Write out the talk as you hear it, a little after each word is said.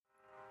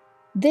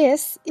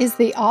This is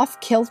the Off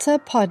Kilter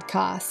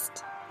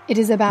podcast. It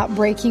is about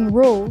breaking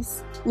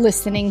rules,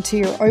 listening to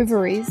your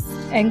ovaries,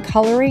 and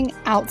colouring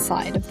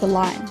outside of the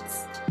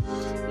lines.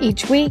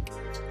 Each week,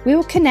 we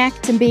will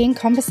connect and be in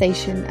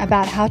conversation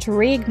about how to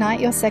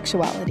reignite your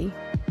sexuality,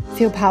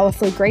 feel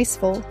powerfully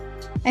graceful,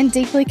 and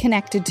deeply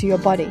connected to your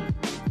body,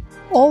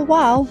 all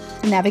while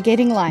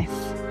navigating life.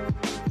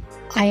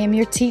 I am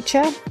your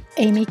teacher,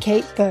 Amy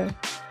Kate Bow.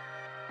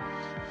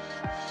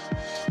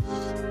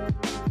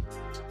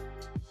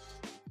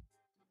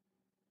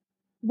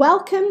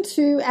 Welcome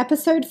to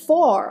episode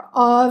 4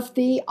 of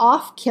the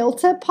Off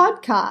Kilter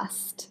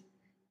podcast,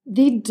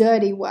 The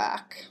Dirty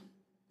Work.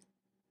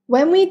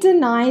 When we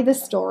deny the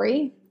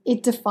story,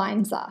 it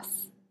defines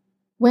us.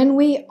 When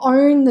we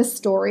own the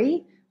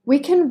story, we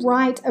can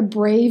write a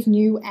brave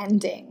new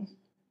ending.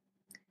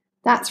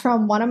 That's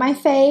from one of my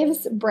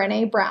faves,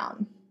 Brené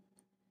Brown.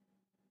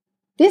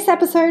 This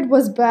episode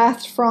was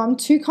birthed from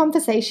 2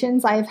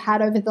 conversations I have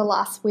had over the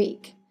last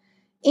week.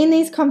 In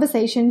these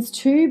conversations,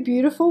 2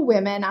 beautiful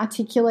women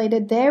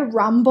articulated their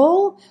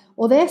rumble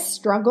or their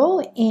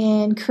struggle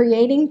in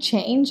creating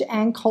change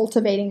and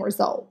cultivating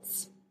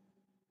results.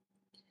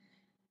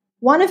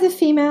 One of the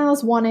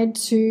females wanted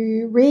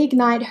to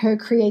reignite her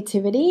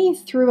creativity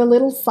through a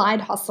little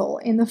side hustle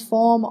in the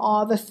form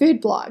of a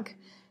food blog,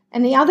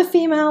 and the other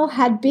female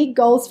had big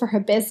goals for her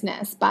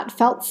business but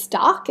felt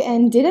stuck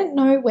and didn't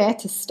know where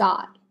to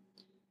start.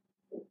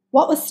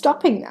 What was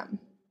stopping them?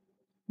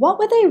 What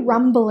were they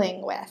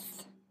rumbling with?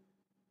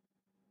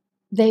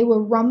 They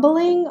were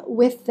rumbling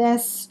with their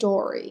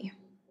story.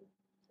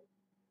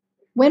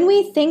 When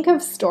we think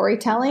of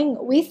storytelling,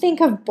 we think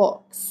of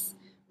books.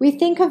 We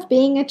think of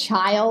being a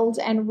child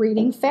and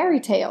reading fairy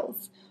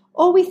tales,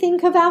 or we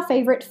think of our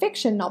favorite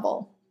fiction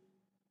novel.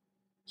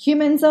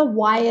 Humans are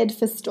wired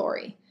for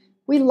story.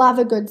 We love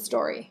a good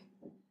story.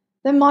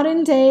 The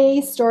modern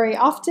day story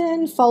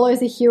often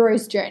follows a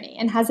hero's journey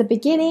and has a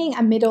beginning,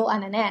 a middle,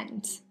 and an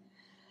end.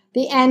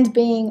 The end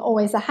being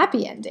always a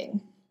happy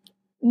ending.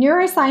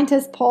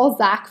 Neuroscientist Paul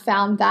Zak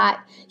found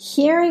that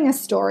hearing a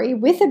story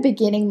with a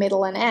beginning,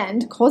 middle, and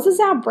end causes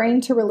our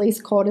brain to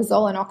release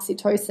cortisol and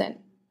oxytocin.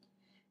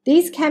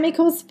 These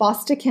chemicals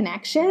foster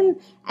connection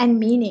and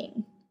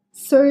meaning.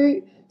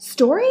 So,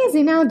 story is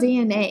in our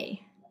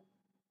DNA.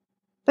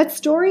 But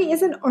story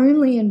isn't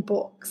only in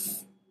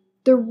books.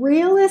 The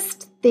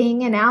realest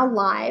thing in our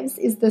lives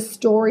is the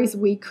stories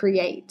we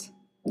create.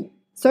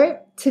 So,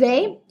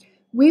 today,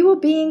 we will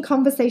be in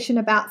conversation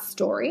about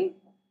story.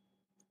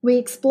 We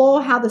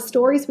explore how the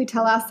stories we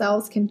tell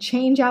ourselves can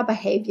change our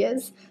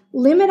behaviors,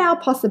 limit our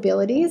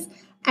possibilities,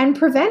 and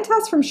prevent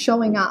us from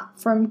showing up,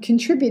 from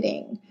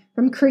contributing,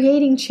 from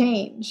creating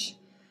change.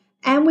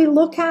 And we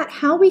look at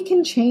how we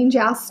can change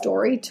our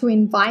story to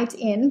invite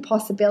in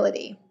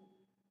possibility.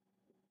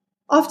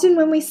 Often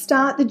when we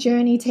start the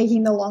journey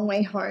taking the long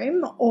way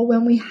home, or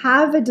when we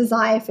have a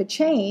desire for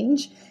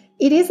change,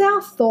 it is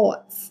our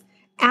thoughts,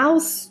 our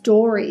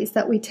stories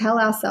that we tell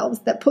ourselves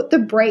that put the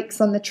brakes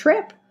on the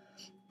trip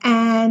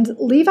and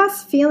leave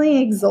us feeling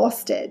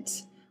exhausted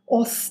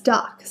or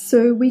stuck,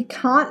 so we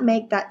can't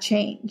make that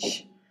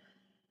change.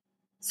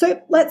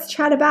 So let's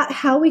chat about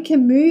how we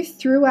can move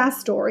through our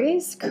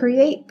stories,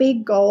 create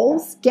big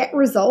goals, get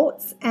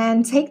results,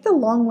 and take the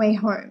long way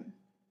home.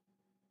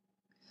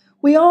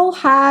 We all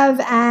have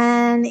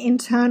an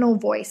internal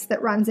voice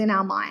that runs in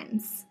our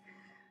minds.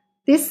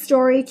 This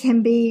story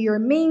can be your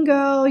mean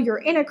girl, your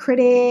inner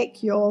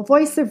critic, your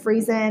voice of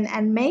reason,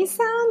 and may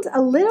sound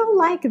a little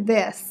like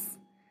this.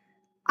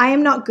 I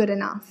am not good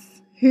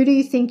enough. Who do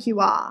you think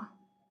you are?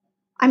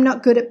 I'm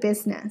not good at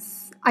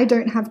business. I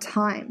don't have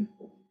time.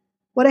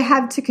 What I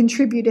have to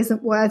contribute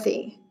isn't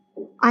worthy.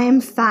 I am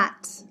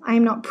fat. I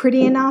am not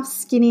pretty enough,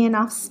 skinny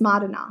enough,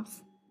 smart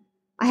enough.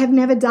 I have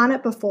never done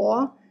it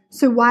before,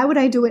 so why would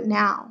I do it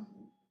now?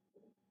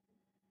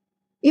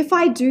 If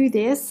I do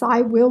this,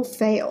 I will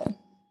fail.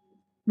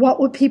 What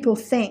would people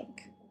think?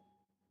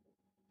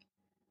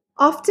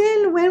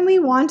 Often when we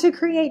want to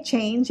create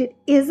change, it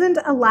isn't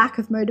a lack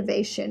of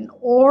motivation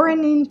or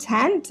an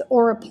intent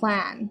or a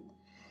plan.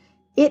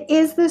 It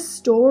is the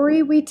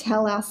story we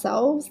tell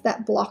ourselves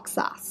that blocks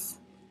us.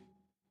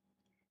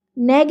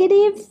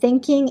 Negative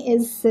thinking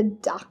is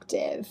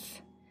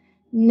seductive.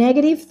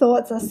 Negative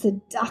thoughts are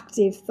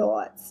seductive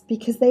thoughts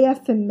because they are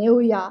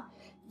familiar.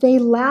 They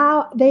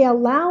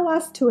allow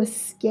us to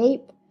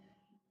escape,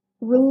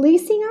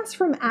 releasing us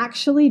from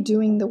actually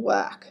doing the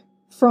work,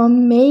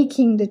 from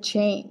making the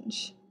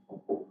change.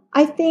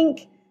 I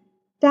think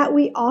that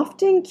we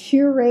often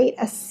curate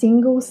a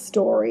single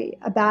story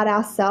about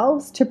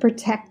ourselves to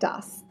protect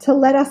us, to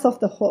let us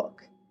off the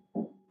hook.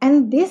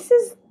 And this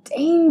is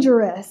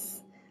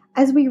dangerous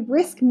as we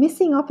risk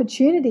missing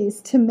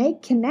opportunities to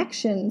make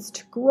connections,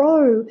 to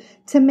grow,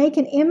 to make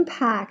an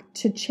impact,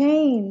 to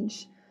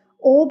change,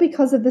 all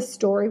because of the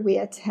story we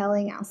are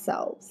telling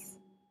ourselves.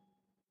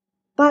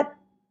 But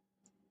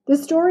the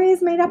story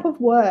is made up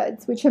of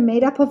words, which are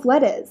made up of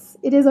letters.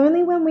 It is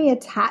only when we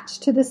attach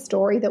to the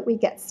story that we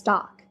get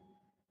stuck.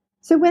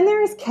 So when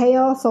there is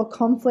chaos or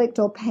conflict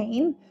or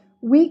pain,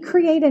 we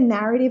create a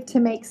narrative to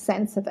make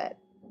sense of it.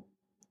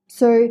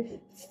 So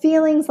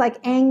feelings like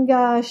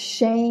anger,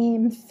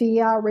 shame,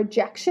 fear,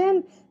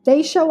 rejection,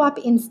 they show up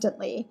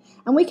instantly.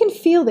 And we can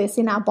feel this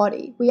in our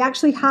body. We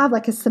actually have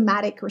like a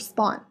somatic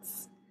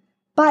response.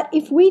 But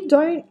if we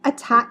don't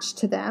attach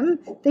to them,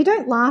 they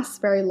don't last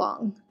very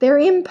long. They're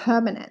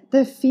impermanent.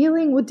 The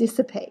feeling will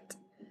dissipate.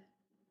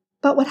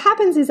 But what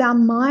happens is our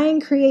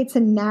mind creates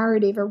a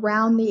narrative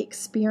around the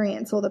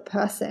experience or the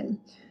person.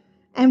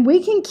 And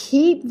we can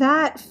keep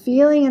that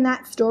feeling and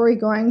that story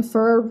going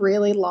for a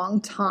really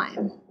long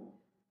time.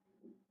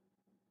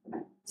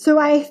 So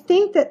I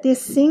think that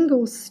this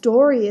single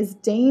story is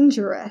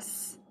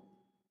dangerous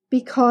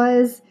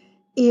because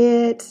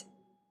it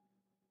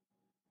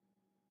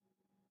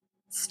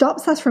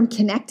stops us from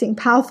connecting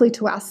powerfully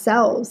to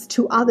ourselves,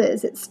 to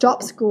others. It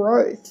stops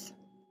growth.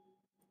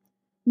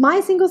 My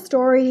single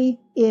story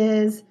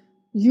is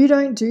you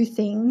don't do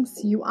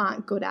things you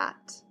aren't good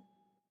at.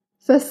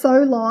 For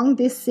so long,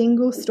 this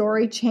single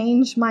story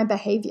changed my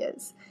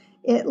behaviors.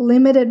 It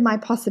limited my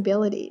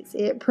possibilities.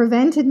 It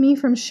prevented me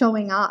from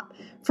showing up,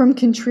 from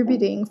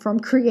contributing, from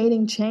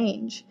creating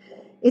change.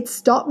 It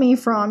stopped me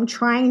from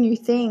trying new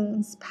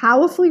things,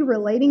 powerfully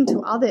relating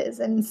to others,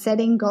 and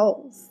setting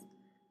goals.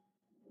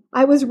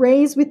 I was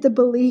raised with the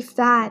belief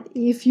that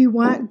if you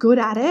weren't good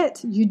at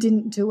it, you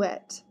didn't do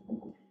it.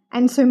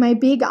 And so my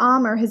big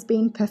armor has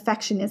been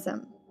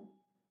perfectionism.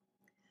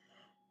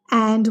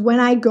 And when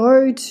I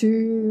go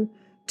to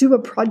do a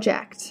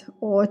project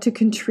or to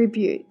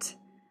contribute,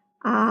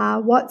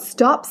 what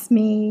stops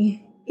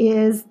me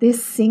is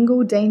this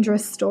single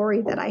dangerous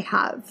story that I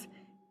have,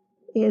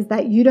 is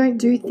that you don't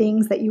do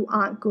things that you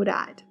aren't good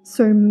at.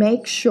 So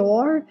make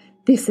sure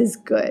this is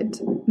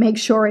good. Make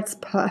sure it's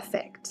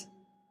perfect.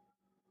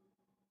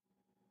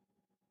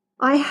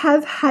 I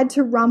have had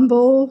to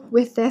rumble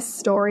with this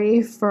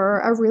story for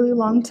a really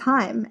long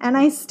time, and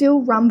I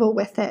still rumble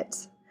with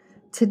it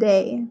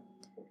today.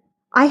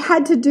 I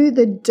had to do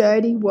the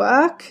dirty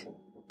work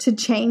to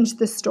change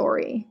the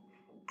story,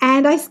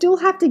 and I still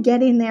have to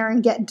get in there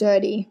and get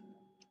dirty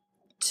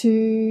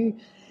to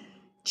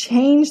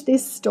change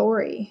this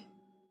story.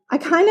 I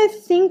kind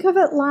of think of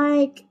it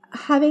like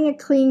having a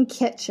clean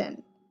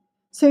kitchen.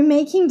 So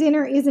making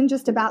dinner isn't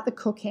just about the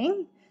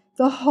cooking.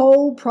 The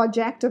whole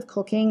project of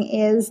cooking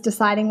is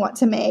deciding what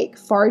to make,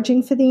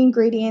 foraging for the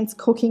ingredients,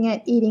 cooking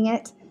it, eating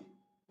it,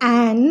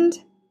 and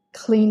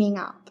cleaning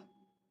up.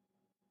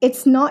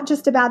 It's not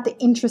just about the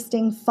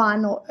interesting,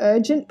 fun, or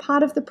urgent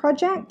part of the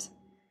project.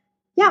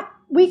 Yeah,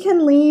 we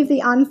can leave the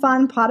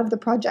unfun part of the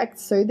project,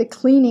 so the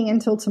cleaning,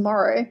 until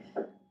tomorrow.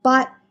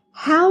 But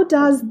how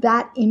does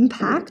that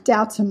impact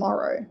our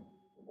tomorrow?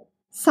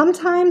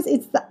 Sometimes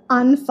it's the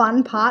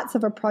unfun parts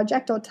of a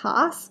project or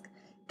task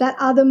that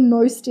are the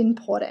most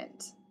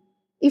important.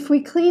 If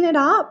we clean it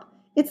up,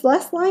 it's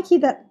less likely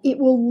that it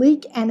will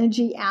leak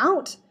energy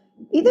out,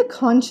 either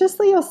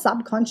consciously or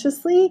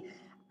subconsciously.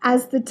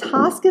 As the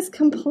task is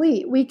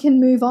complete, we can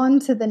move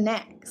on to the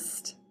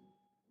next.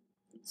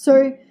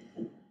 So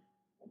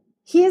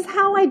here's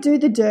how I do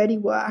the dirty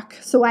work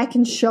so I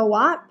can show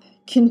up,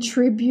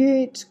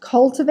 contribute,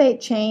 cultivate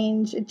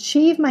change,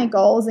 achieve my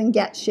goals, and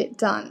get shit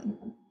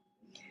done.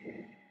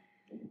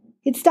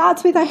 It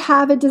starts with I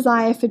have a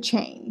desire for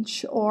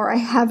change, or I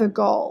have a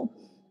goal.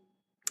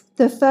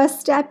 The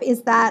first step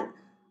is that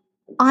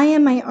I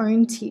am my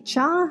own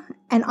teacher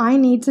and I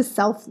need to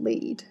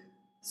self-lead.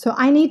 So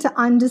I need to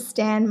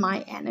understand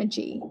my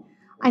energy.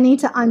 I need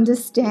to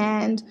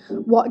understand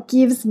what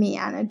gives me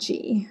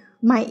energy,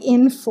 my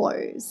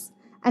inflows.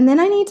 And then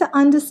I need to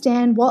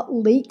understand what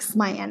leaks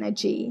my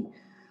energy,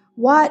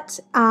 what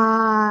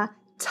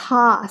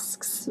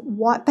tasks,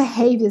 what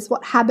behaviors,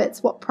 what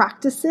habits, what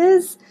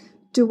practices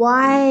do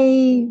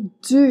I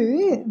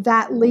do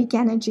that leak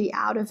energy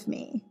out of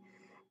me?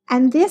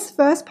 And this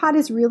first part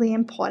is really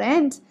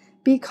important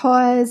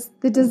because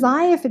the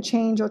desire for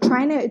change or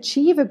trying to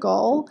achieve a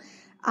goal,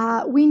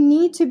 we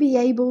need to be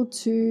able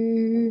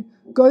to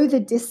go the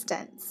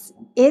distance.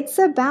 It's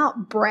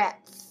about breadth.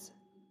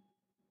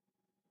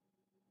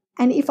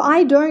 And if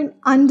I don't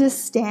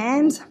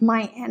understand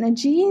my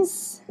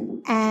energies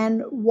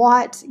and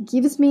what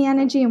gives me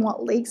energy and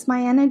what leaks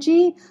my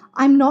energy,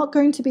 I'm not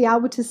going to be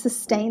able to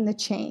sustain the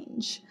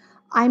change.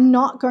 I'm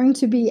not going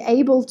to be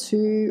able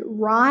to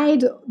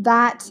ride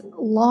that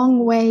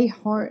long way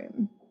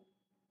home.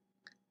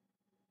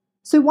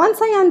 So once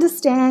I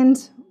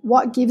understand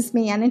what gives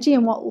me energy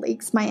and what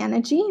leaks my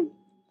energy,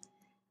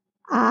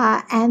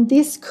 and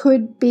this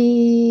could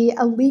be,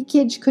 a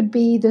leakage could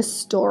be the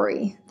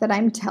story that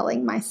I'm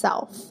telling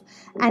myself.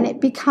 And it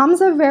becomes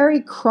a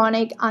very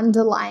chronic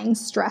underlying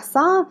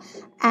stressor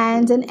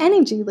and an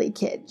energy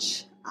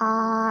leakage.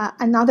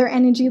 Another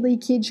energy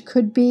leakage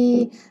could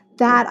be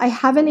that I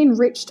haven't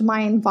enriched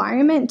my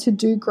environment to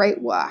do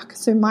great work.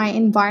 So my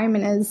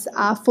environment is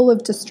full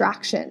of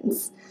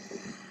distractions.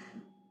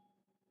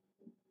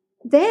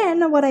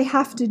 Then what I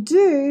have to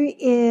do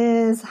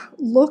is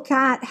look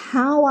at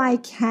how I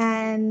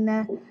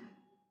can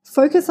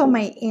focus on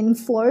my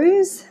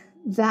inflows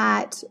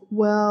that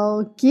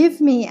will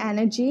give me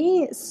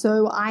energy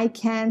so I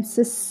can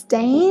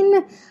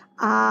sustain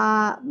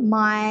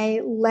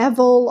my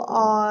level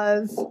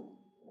of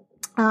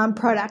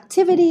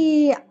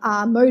productivity,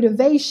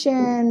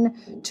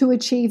 motivation to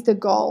achieve the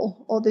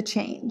goal or the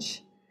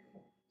change.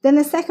 Then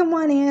the second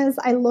one is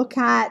I look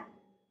at,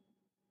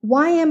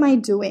 why am I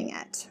doing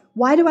it?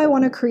 Why do I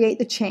want to create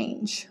the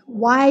change?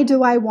 Why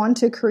do I want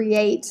to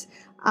create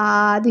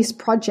this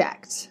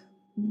project?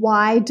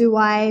 Why do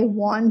I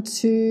want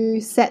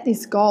to set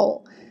this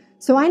goal?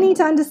 So I need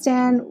to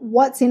understand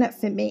what's in it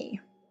for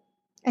me.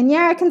 And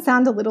yeah, it can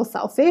sound a little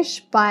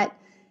selfish, but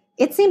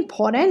it's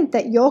important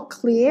that you're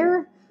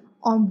clear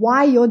on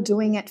why you're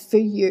doing it for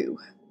you.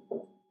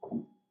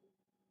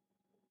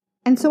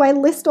 And so I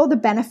list all the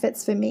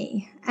benefits for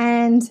me,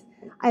 and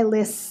I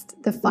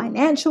list the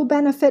financial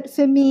benefit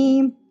for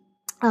me.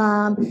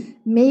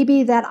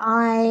 Maybe that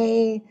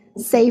I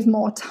save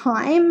more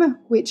time,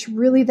 which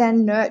really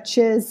then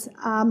nurtures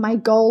my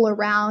goal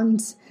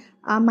around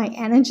my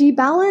energy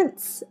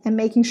balance and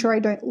making sure I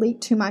don't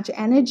leak too much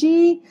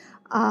energy.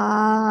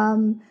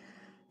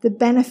 The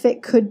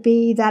benefit could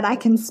be that I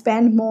can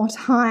spend more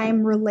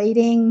time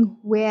relating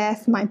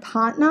with my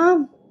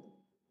partner,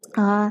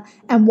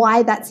 and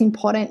why that's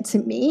important to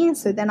me,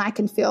 so then I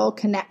can feel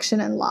connection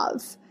and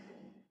love.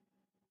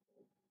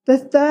 The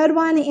third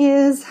one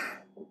is,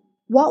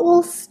 what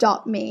will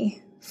stop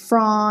me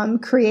from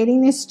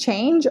creating this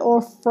change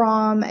or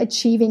from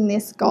achieving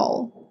this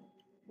goal?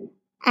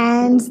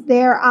 And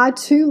there are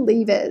two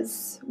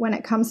levers when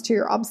it comes to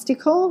your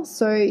obstacle.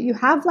 So you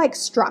have like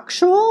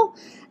structural,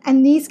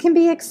 and these can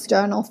be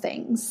external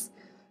things.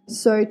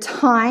 So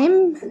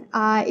time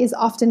is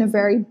often a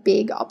very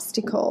big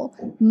obstacle.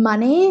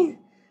 Money,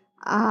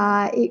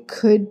 it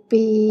could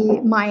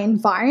be my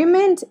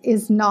environment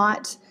is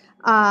not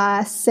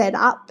set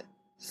up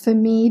for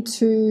me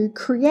to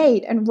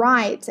create and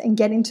write and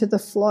get into the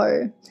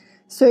flow.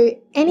 So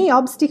any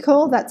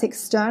obstacle that's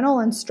external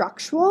and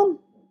structural.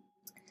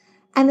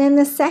 And then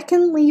the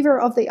second lever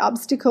of the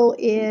obstacle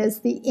is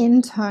the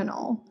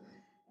internal.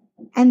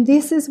 And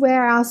this is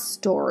where our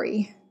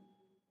story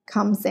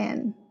comes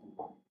in.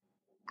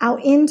 Our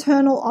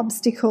internal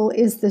obstacle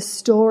is the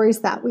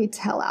stories that we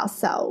tell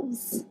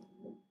ourselves.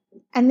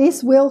 And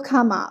this will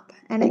come up,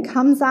 and it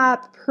comes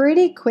up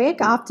pretty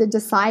quick after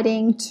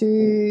deciding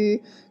to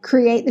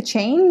create the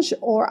change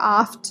or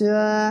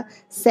after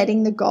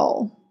setting the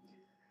goal.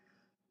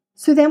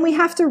 So then we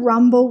have to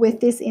rumble with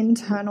this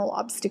internal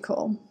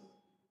obstacle.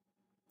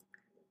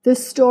 The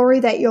story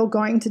that you're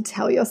going to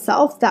tell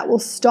yourself that will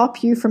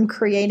stop you from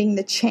creating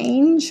the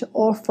change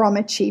or from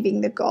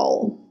achieving the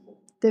goal.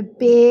 The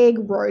big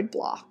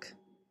roadblock.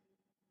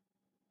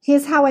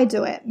 Here's how I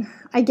do it.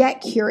 I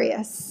get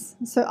curious.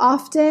 So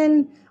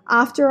often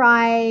after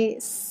I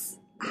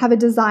have a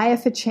desire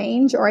for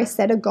change or I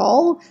set a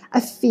goal,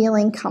 a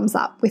feeling comes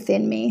up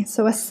within me.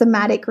 So a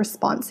somatic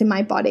response in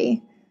my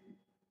body.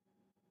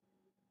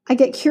 I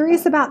get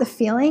curious about the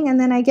feeling, and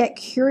then I get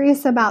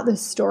curious about the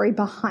story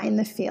behind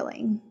the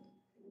feeling.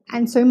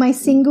 And so my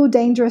single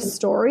dangerous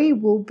story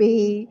will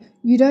be,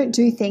 you don't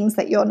do things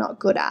that you're not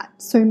good at.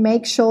 So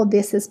make sure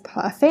this is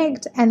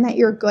perfect and that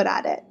you're good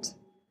at it.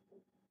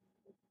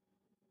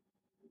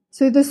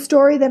 So the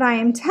story that I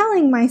am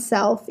telling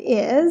myself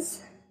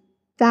is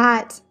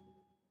that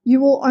you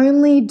will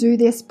only do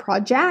this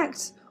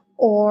project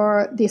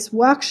or this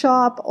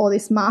workshop or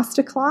this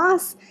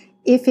masterclass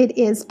if it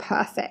is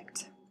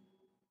perfect.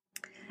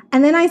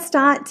 And then I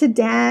start to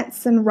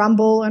dance and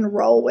rumble and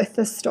roll with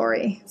the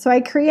story. So I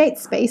create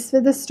space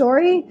for the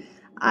story.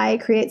 I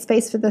create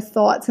space for the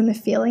thoughts and the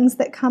feelings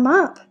that come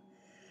up.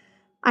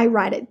 I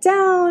write it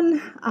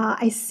down.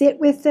 I sit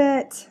with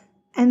it.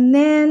 And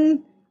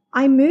then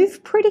I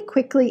move pretty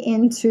quickly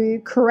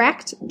into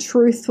correct,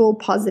 truthful,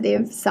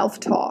 positive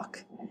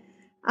self-talk.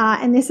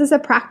 And this is a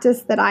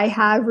practice that I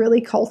have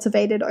really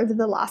cultivated over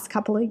the last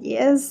couple of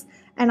years.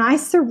 And I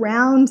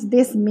surround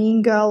this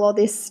mean girl or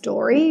this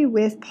story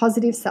with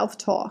positive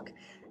self-talk.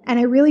 And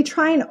I really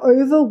try and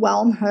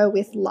overwhelm her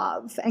with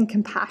love and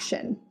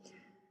compassion.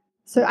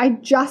 So I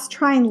just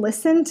try and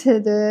listen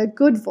to the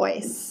good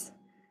voice.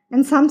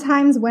 And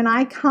sometimes when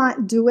I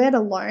can't do it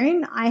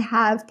alone, I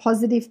have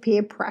positive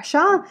peer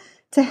pressure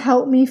to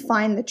help me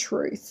find the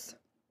truth.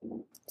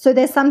 So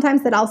there's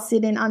sometimes that I'll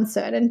sit in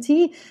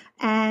uncertainty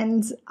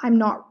and I'm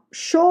not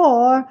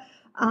sure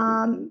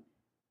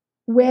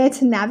where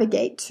to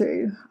navigate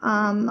to.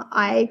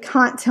 I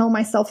can't tell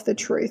myself the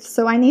truth.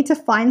 So I need to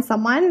find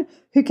someone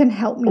who can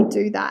help me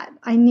do that.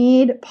 I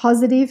need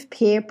positive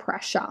peer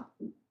pressure.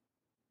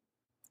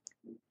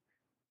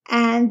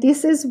 And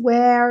this is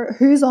where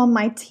who's on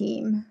my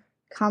team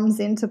comes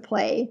into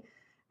play.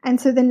 And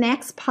so the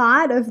next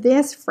part of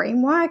this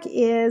framework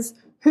is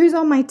who's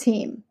on my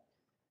team?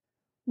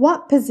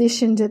 What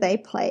position do they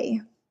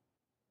play?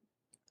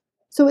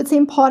 So it's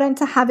important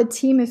to have a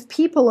team of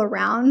people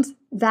around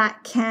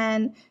that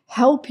can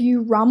help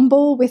you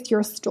rumble with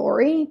your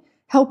story,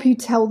 help you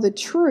tell the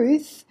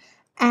truth,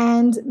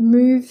 and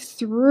move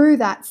through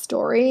that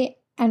story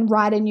and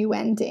write a new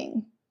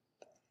ending.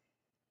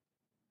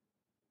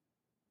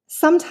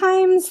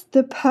 Sometimes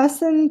the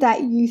person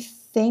that you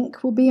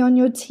think will be on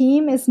your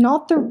team is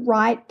not the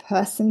right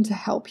person to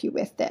help you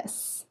with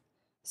this.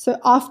 So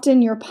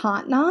often your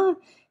partner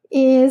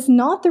is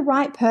not the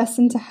right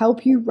person to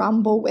help you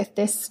rumble with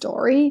this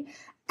story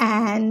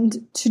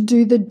and to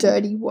do the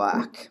dirty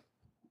work.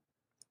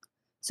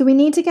 So we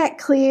need to get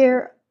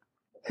clear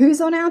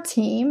who's on our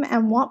team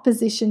and what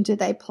position do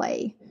they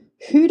play.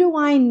 Who do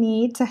I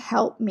need to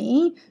help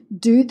me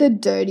do the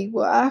dirty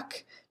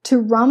work, to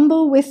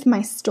rumble with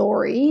my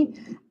story,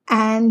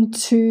 and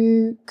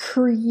to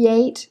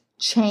create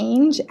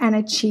change and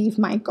achieve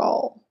my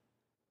goal?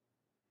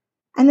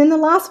 And then the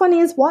last one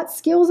is, what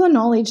skills or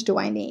knowledge do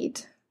I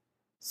need?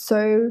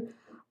 So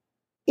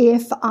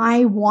if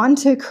I want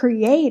to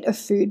create a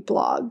food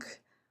blog,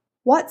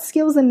 what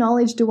skills and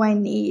knowledge do I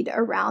need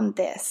around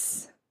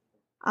this?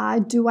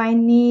 Do I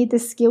need the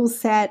skill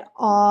set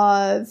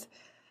of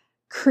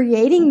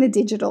creating the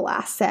digital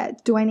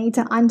asset? Do I need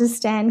to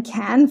understand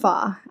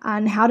Canva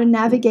and how to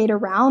navigate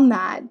around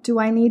that? Do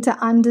I need to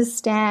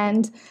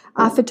understand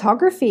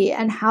photography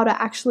and how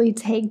to actually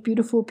take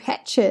beautiful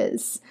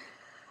pictures?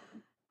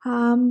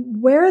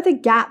 Where are the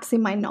gaps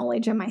in my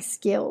knowledge and my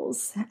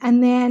skills?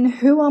 And then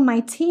who on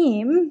my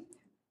team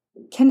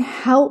can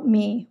help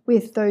me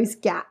with those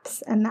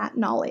gaps and that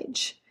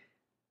knowledge?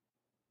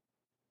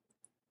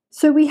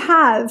 So we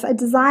have a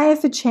desire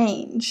for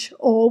change,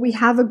 or we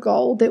have a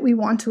goal that we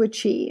want to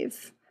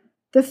achieve.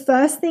 The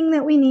first thing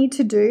that we need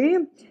to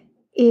do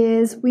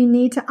is we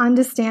need to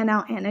understand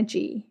our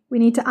energy. We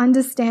need to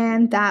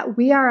understand that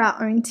we are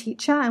our own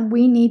teacher and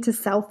we need to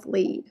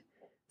self-lead.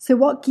 So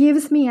what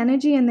gives me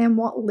energy and then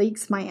what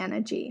leaks my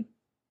energy?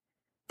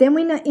 Then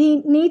we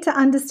need to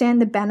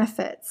understand the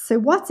benefits. So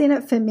what's in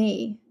it for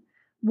me?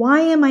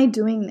 Why am I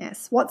doing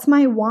this? What's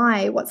my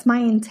why? What's my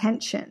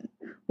intention?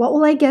 What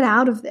will I get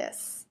out of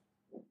this?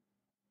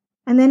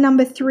 And then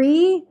number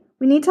 3,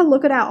 we need to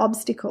look at our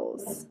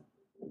obstacles.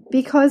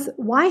 Because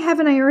why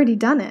haven't I already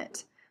done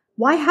it?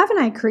 Why haven't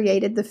I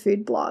created the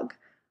food blog?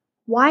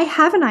 Why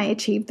haven't I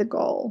achieved the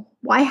goal?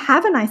 Why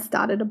haven't I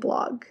started a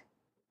blog?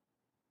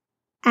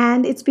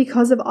 And it's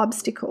because of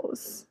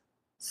obstacles.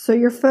 So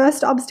your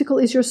first obstacle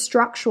is your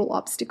structural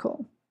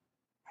obstacle.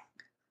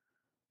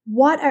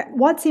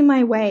 What's in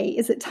my way?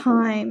 Is it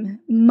time,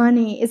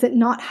 money? Is it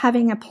not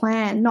having a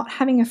plan, not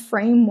having a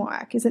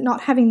framework? Is it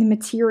not having the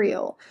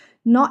material,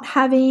 not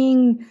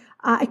having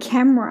a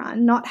camera,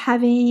 not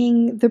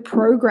having the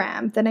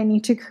program that I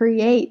need to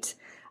create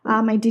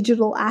my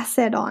digital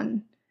asset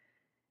on?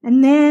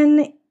 And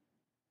then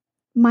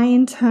my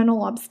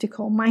internal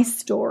obstacle, my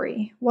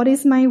story. What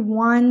is my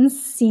one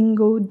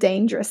single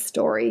dangerous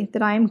story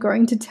that I am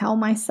going to tell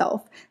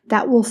myself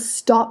that will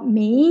stop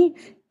me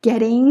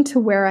getting to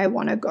where I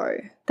want to go,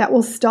 that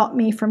will stop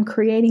me from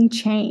creating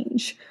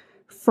change,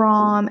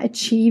 from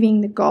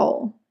achieving the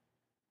goal?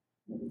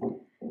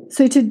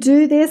 So to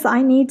do this,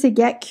 I need to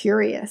get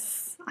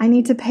curious. I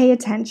need to pay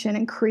attention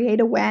and create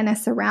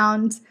awareness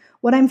around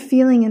what I'm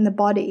feeling in the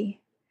body.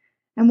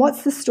 And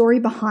what's the story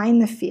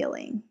behind the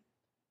feeling?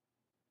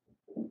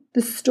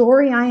 The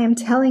story I am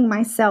telling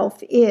myself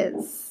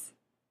is.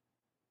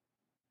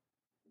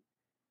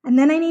 And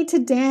then I need to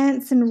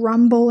dance and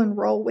rumble and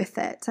roll with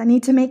it. I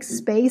need to make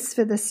space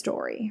for the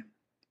story.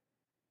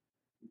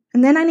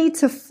 And then I need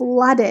to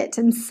flood it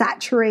and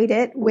saturate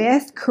it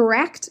with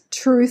correct,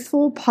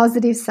 truthful,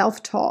 positive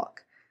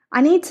self-talk.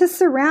 I need to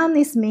surround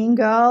this mean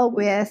girl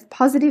with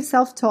positive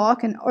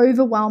self-talk and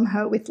overwhelm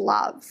her with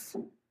love.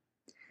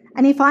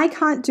 And if I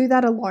can't do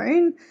that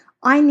alone,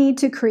 I need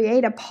to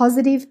create a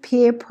positive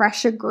peer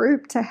pressure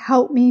group to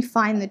help me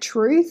find the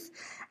truth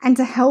and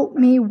to help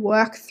me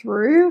work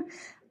through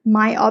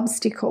my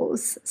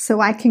obstacles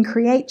so I can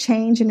create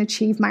change and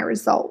achieve my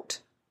result.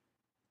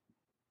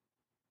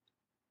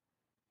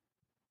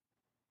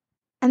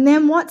 And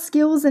then what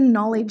skills and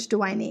knowledge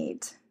do I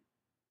need?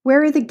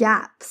 Where are the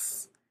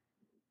gaps?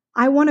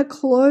 I want to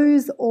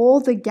close all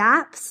the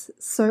gaps,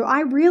 so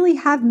I really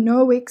have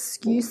no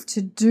excuse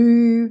to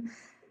do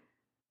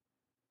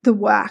the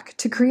work,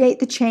 to create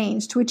the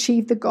change, to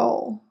achieve the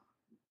goal.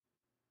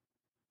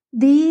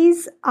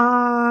 These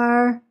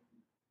are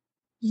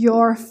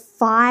your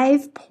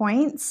 5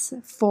 points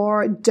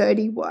for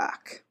dirty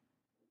work.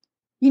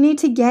 You need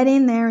to get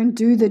in there and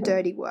do the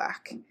dirty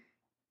work.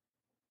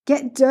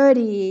 Get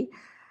dirty.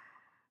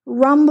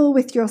 Rumble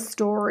with your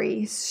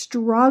story,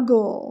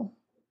 struggle.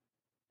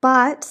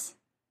 But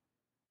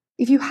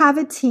if you have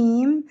a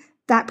team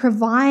that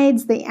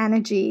provides the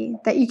energy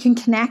that you can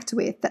connect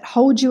with, that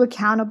holds you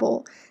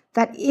accountable,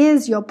 that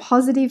is your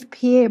positive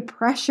peer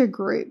pressure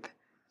group,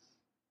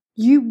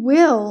 you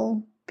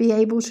will be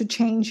able to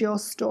change your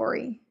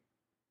story.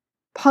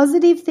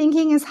 Positive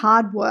thinking is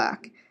hard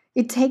work.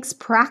 It takes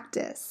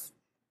practice.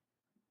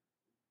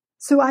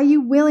 So are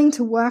you willing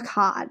to work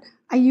hard?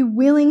 Are you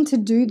willing to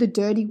do the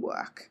dirty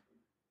work?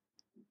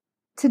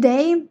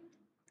 Today,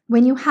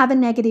 when you have a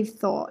negative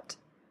thought,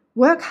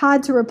 work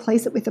hard to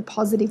replace it with a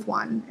positive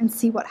one and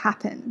see what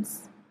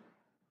happens.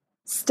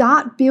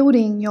 Start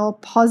building your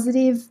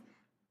positive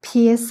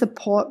peer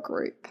support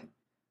group.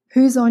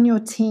 Who's on your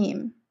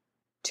team?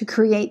 to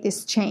create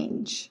this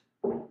change.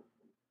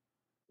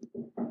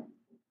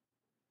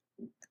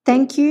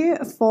 Thank you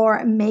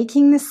for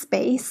making the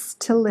space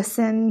to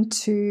listen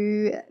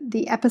to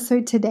the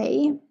episode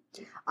today.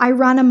 I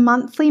run a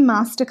monthly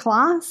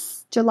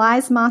masterclass.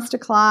 July's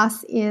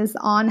masterclass is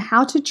on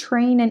how to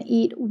train and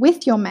eat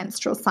with your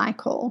menstrual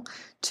cycle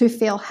to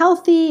feel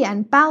healthy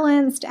and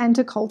balanced and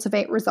to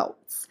cultivate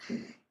results.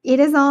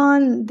 It is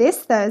on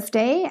this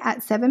Thursday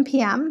at 7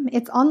 p.m.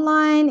 It's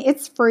online,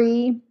 it's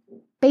free.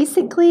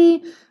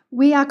 Basically,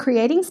 we are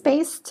creating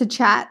space to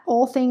chat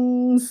all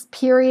things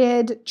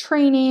period,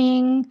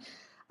 training,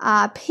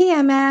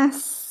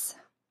 PMS,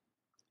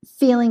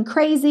 feeling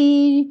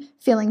crazy,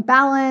 feeling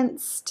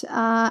balanced,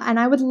 and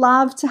I would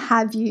love to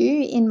have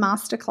you in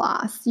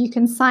masterclass. You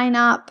can sign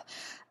up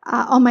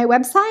on my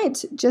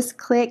website. Just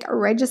click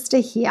register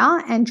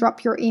here and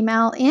drop your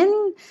email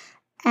in,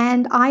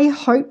 and I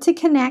hope to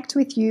connect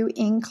with you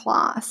in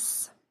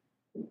class.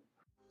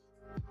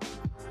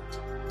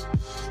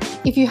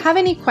 If you have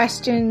any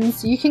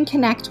questions, you can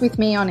connect with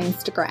me on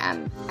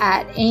Instagram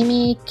at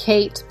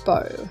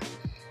AmyKateBow.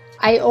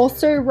 I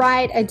also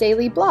write a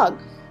daily blog.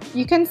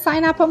 You can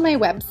sign up on my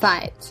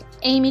website,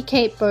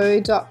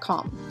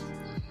 amykatebow.com.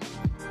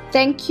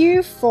 Thank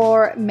you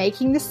for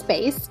making the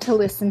space to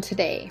listen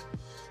today.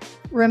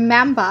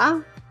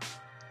 Remember,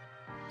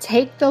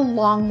 take the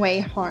long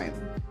way home.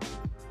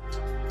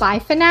 Bye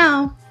for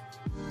now.